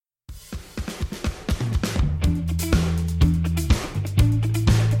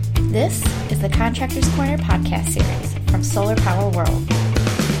This is the Contractors Corner podcast series from Solar Power World.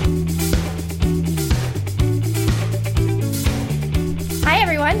 Hi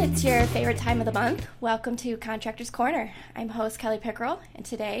everyone, it's your favorite time of the month. Welcome to Contractors Corner. I'm host Kelly Pickerel, and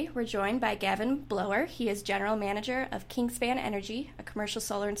today we're joined by Gavin Blower. He is General Manager of Kingspan Energy, a commercial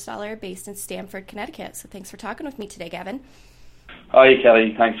solar installer based in Stamford, Connecticut. So thanks for talking with me today, Gavin. Hi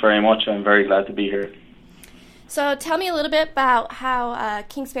Kelly, thanks very much. I'm very glad to be here. So tell me a little bit about how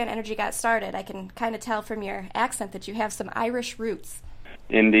Kingspan Energy got started. I can kind of tell from your accent that you have some Irish roots.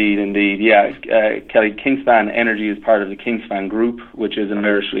 Indeed. Yeah, Kelly, Kingspan Energy is part of the Kingspan Group, which is an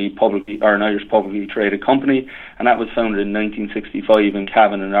Irish publicly traded company, and that was founded in 1965 in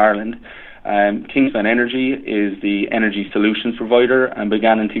Cavan in Ireland. Kingspan Energy is the energy solutions provider and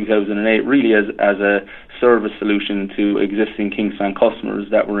began in 2008 really as a service solution to existing Kingspan customers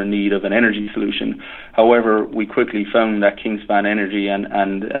that were in need of an energy solution. However, we quickly found that Kingspan Energy and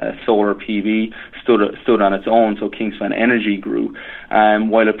solar PV stood on its own, so Kingspan Energy grew.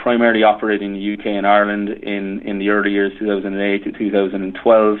 While it primarily operated in the UK and Ireland in the early years 2008 to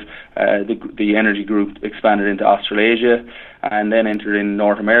 2012, the energy group expanded into Australasia and then entered in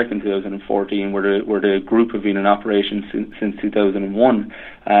North America in 2014, where the group have been in operation since 2001.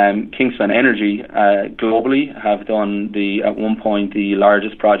 Kingspan Energy globally have done at one point the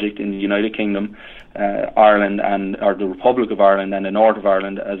largest project in the United Kingdom, Ireland or the Republic of Ireland and the North of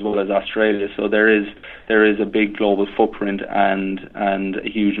Ireland, as well as Australia. So there is a big global footprint and a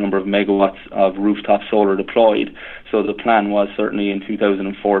huge number of megawatts of rooftop solar deployed. So the plan was certainly in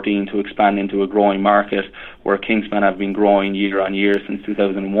 2014 to expand into a growing market where Kingspan have been growing year on year since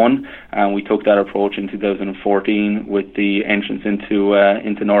 2001, and we took that approach in 2014 with the entrance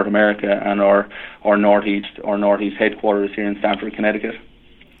into North America and our northeast headquarters here in Stamford, Connecticut.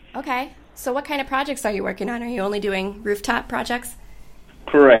 Okay. So what kind of projects are you working on? Are you only doing rooftop projects?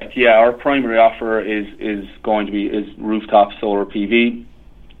 Correct. Yeah, our primary offer is rooftop solar PV,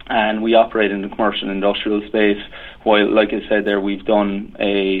 and we operate in the commercial and industrial space. While, like I said there, we've done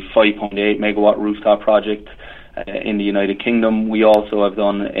a 5.8 megawatt rooftop project in the United Kingdom. We also have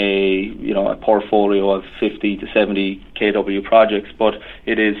done a portfolio of 50 to 70 kW projects, but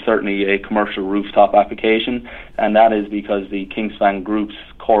it is certainly a commercial rooftop application, and that is because the Kingspan Group's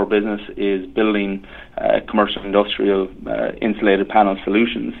core business is building commercial industrial insulated panel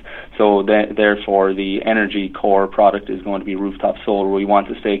solutions. So therefore the energy core product is going to be rooftop solar. We want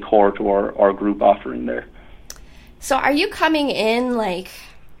to stay core to our group offering there. So are you coming in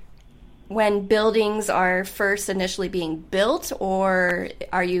when buildings are first initially being built, or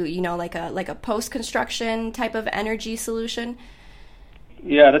are you like a post-construction type of energy solution?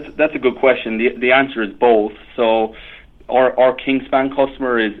 Yeah, that's a good question. The answer is both. So our Kingspan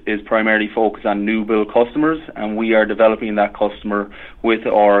customer is primarily focused on new build customers, and we are developing that customer with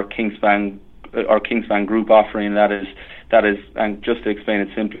our Kingspan Group offering. That is, and just to explain it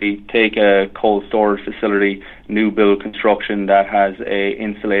simply, take a cold storage facility, new build construction that has a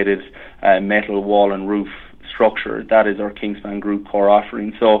insulated metal wall and roof structure. That is our Kingspan Group core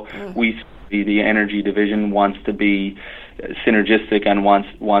offering. So the energy division wants to be synergistic and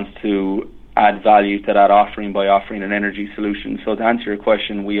wants to add value to that offering by offering an energy solution. So to answer your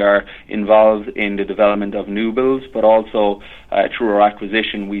question, we are involved in the development of new builds, but also through our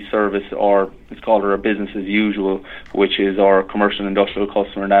acquisition, we service it's called our business as usual, which is our commercial and industrial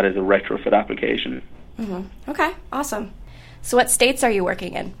customer, and that is a retrofit application. Mm-hmm. Okay, awesome. So what states are you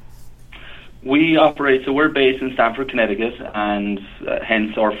working in? We're based in Stamford, Connecticut, and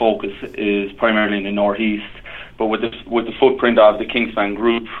hence our focus is primarily in the northeast. But with the footprint of the Kingspan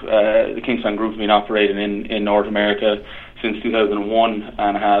Group has been operating in North America since 2001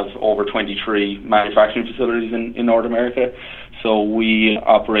 and have over 23 manufacturing facilities in North America. So we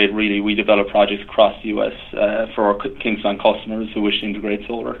develop projects across the US for our Kingspan customers who wish to integrate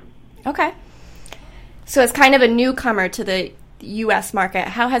solar. Okay. So as kind of a newcomer to the US market,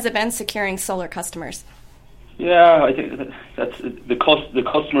 how has it been securing solar customers? Yeah, I think that's the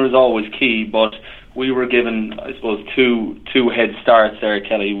customer is always key, but we were given, I suppose, two head starts there,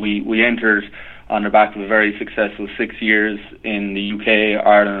 Kelly. We entered on the back of a very successful 6 years in the UK,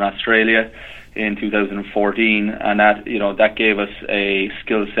 Ireland, and Australia in 2014, and that gave us a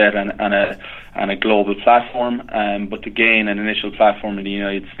skill set and a global platform. But to gain an initial platform in the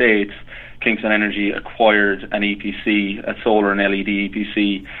United States, Kingspan Energy acquired an EPC, a solar and LED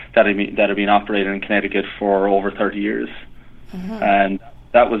EPC that had been operating in Connecticut for over 30 years. Mm-hmm. And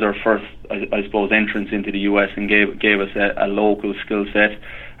that was our first, I suppose, entrance into the US, and gave us a local skill set,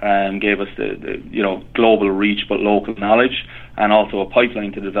 gave us the global reach but local knowledge, and also a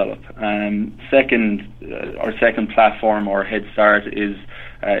pipeline to develop. Our second platform or head start is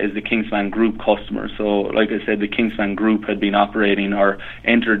the Kingspan Group customer. So, like I said, the Kingspan Group had been operating or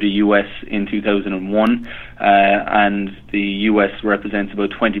entered the US in 2001, and the US represents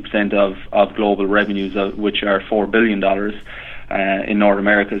about 20% of global revenues, which are $4 billion. In North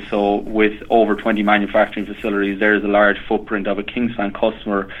America. So with over 20 manufacturing facilities, there is a large footprint of a Kingspan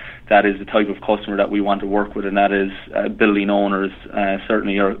customer that is the type of customer that we want to work with, and that is building owners.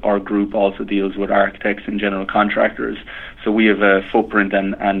 Certainly our group also deals with architects and general contractors. So we have a footprint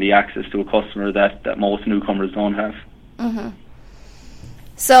and the access to a customer that most newcomers don't have. Mm-hmm.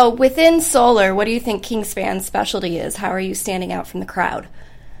 So within solar, what do you think Kingspan's specialty is? How are you standing out from the crowd?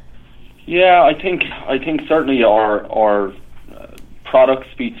 Yeah, I think certainly our product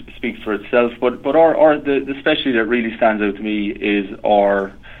speaks for itself, but the specialty that really stands out to me is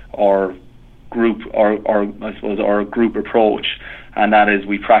our group, our group approach, and that is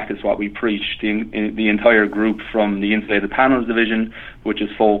we practice what we preach. The entire group, from the insulated panels division, which is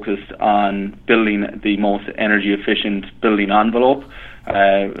focused on building the most energy efficient building envelope,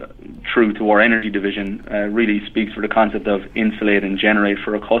 through to our energy division, really speaks for the concept of insulate and generate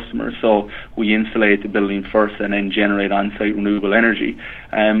for a customer. So we insulate the building first and then generate on-site renewable energy.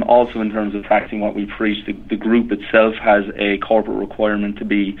 Also, in terms of practicing what we preach, the group itself has a corporate requirement to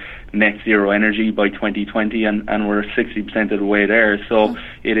be net zero energy by 2020, and we're 60% of the way there. So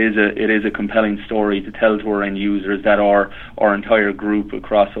it is a compelling story to tell to our end users that our entire group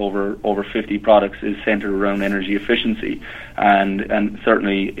across over 50 products is centered around energy efficiency, and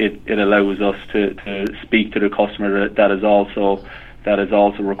certainly it allows us to speak to the customer that is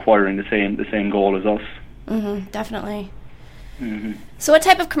also requiring the same goal as us. Mm-hmm, definitely. Mm-hmm. So what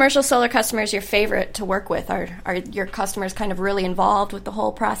type of commercial solar customer is your favorite to work with? Are your customers kind of really involved with the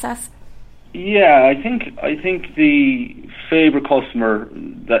whole process? Yeah, I think the favorite customer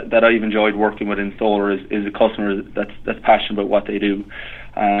that I've enjoyed working with in solar is a customer that's passionate about what they do,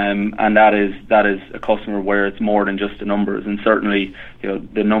 and that is a customer where it's more than just the numbers. And certainly,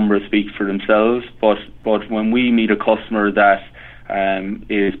 the numbers speak for themselves. But when we meet a customer that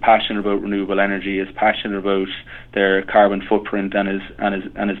is passionate about renewable energy, is passionate about their carbon footprint, and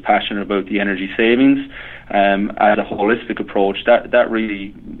is passionate about the energy savings, as a holistic approach, that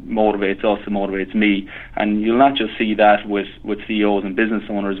really motivates us and motivates me. And you'll not just see that with CEOs and business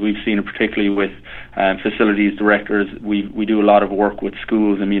owners. We've seen it particularly with facilities directors. We do a lot of work with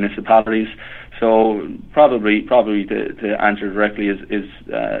schools and municipalities. So probably to answer directly is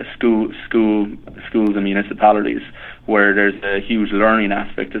schools and municipalities, where there's a huge learning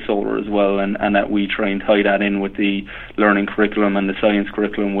aspect to solar as well, and that we try and tie that in with the learning curriculum and the science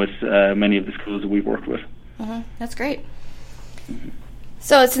curriculum with many of the schools that we've worked with. Mm-hmm. That's great. Mm-hmm.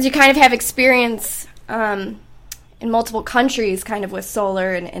 So since you kind of have experience in multiple countries kind of with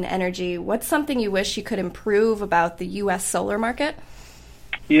solar and energy, what's something you wish you could improve about the U.S. solar market?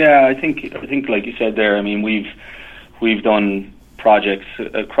 Yeah, I think like you said there, I mean, we've done projects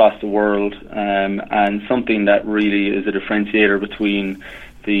across the world, and something that really is a differentiator between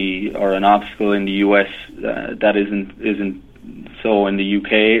an obstacle in the US that isn't so in the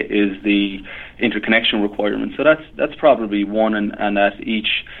UK is the interconnection requirement. So that's probably one, and that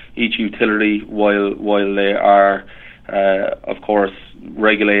each utility, while they are of course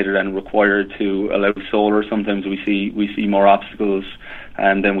regulated and required to allow solar, sometimes we see more obstacles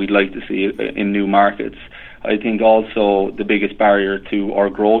than we'd like to see in new markets. I think also the biggest barrier to our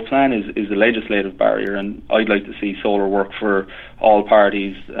growth plan is the legislative barrier, and I'd like to see solar work for all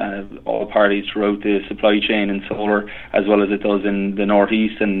parties throughout the supply chain in solar, as well as it does in the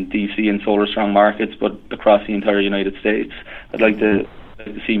Northeast and DC and solar strong markets, but across the entire United States. I'd like to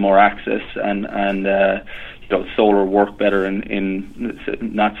see more access and solar work better in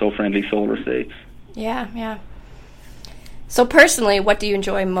not so friendly solar states. Yeah. So personally, what do you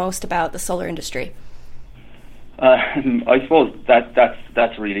enjoy most about the solar industry? I suppose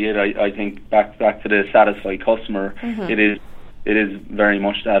that's really it. I think back to the satisfied customer. Mm-hmm. It is very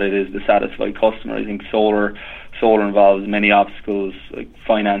much that. It is the satisfied customer. I think solar involves many obstacles like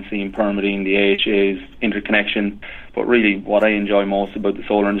financing, permitting, the AHAs, interconnection. But really, what I enjoy most about the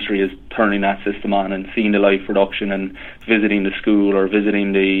solar industry is turning that system on and seeing the live production and visiting the school or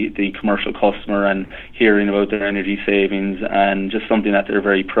visiting the commercial customer and hearing about their energy savings, and just something that they're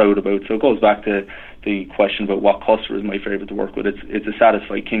very proud about. So it goes back to the question about what customer is my favourite to work with. It's a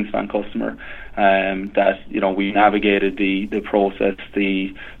satisfied Kingspan customer that we navigated the process,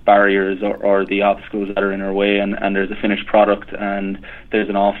 the barriers or the obstacles that are in our way, and there's a finished product, and there's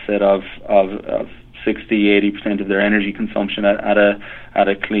an offset of 60-80% of their energy consumption at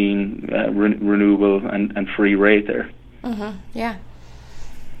a clean, renewable and free rate there. Mm-hmm. Yeah.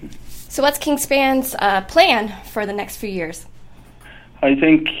 So what's Kingspan's plan for the next few years? I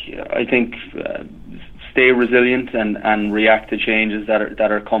think stay resilient and react to changes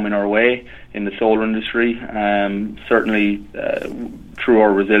that are coming our way in the solar industry. Certainly, through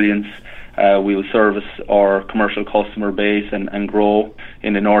our resilience, we will service our commercial customer base and grow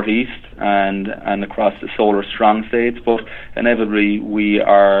in the northeast and across the solar strong states. But inevitably, we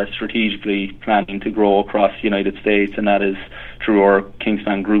are strategically planning to grow across the United States, and that is through our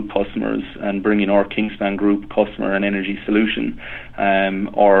Kingspan Group customers and bringing our Kingspan Group customer and energy solution.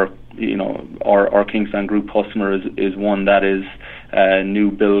 Our Kingspan Group customer is one that is a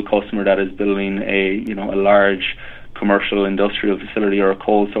new build customer that is building a large commercial industrial facility or a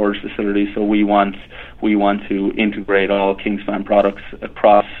cold storage facility. So we want to integrate all Kingspan products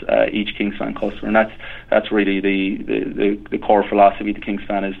across each Kingspan customer, and that's really the core philosophy to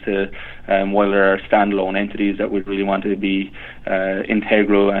Kingspan is to while there are standalone entities that we really want to be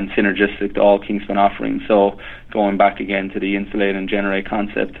integral and synergistic to all Kingspan offerings. So going back again to the insulate and generate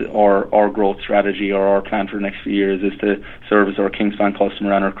concept, our growth strategy or our plan for the next few years is to service our Kingspan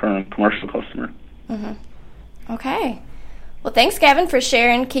customer and our current commercial customer. Mm-hmm. Okay. Well, thanks, Gavin, for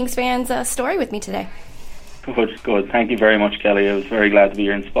sharing Kingspan's story with me today. Good. Thank you very much, Kelly. I was very glad to be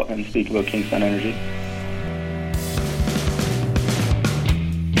here and speak about Kingspan Energy.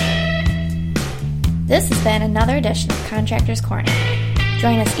 This has been another edition of Contractors Corner.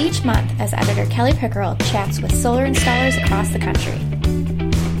 Join us each month as editor Kelly Pickerel chats with solar installers across the country.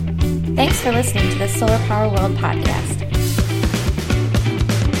 Thanks for listening to the Solar Power World podcast.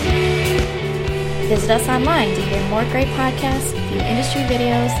 Visit us online to hear more great podcasts, view industry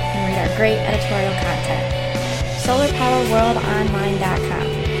videos, and read our great editorial content. SolarPowerWorldOnline.com.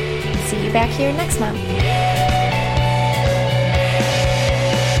 See you back here next month.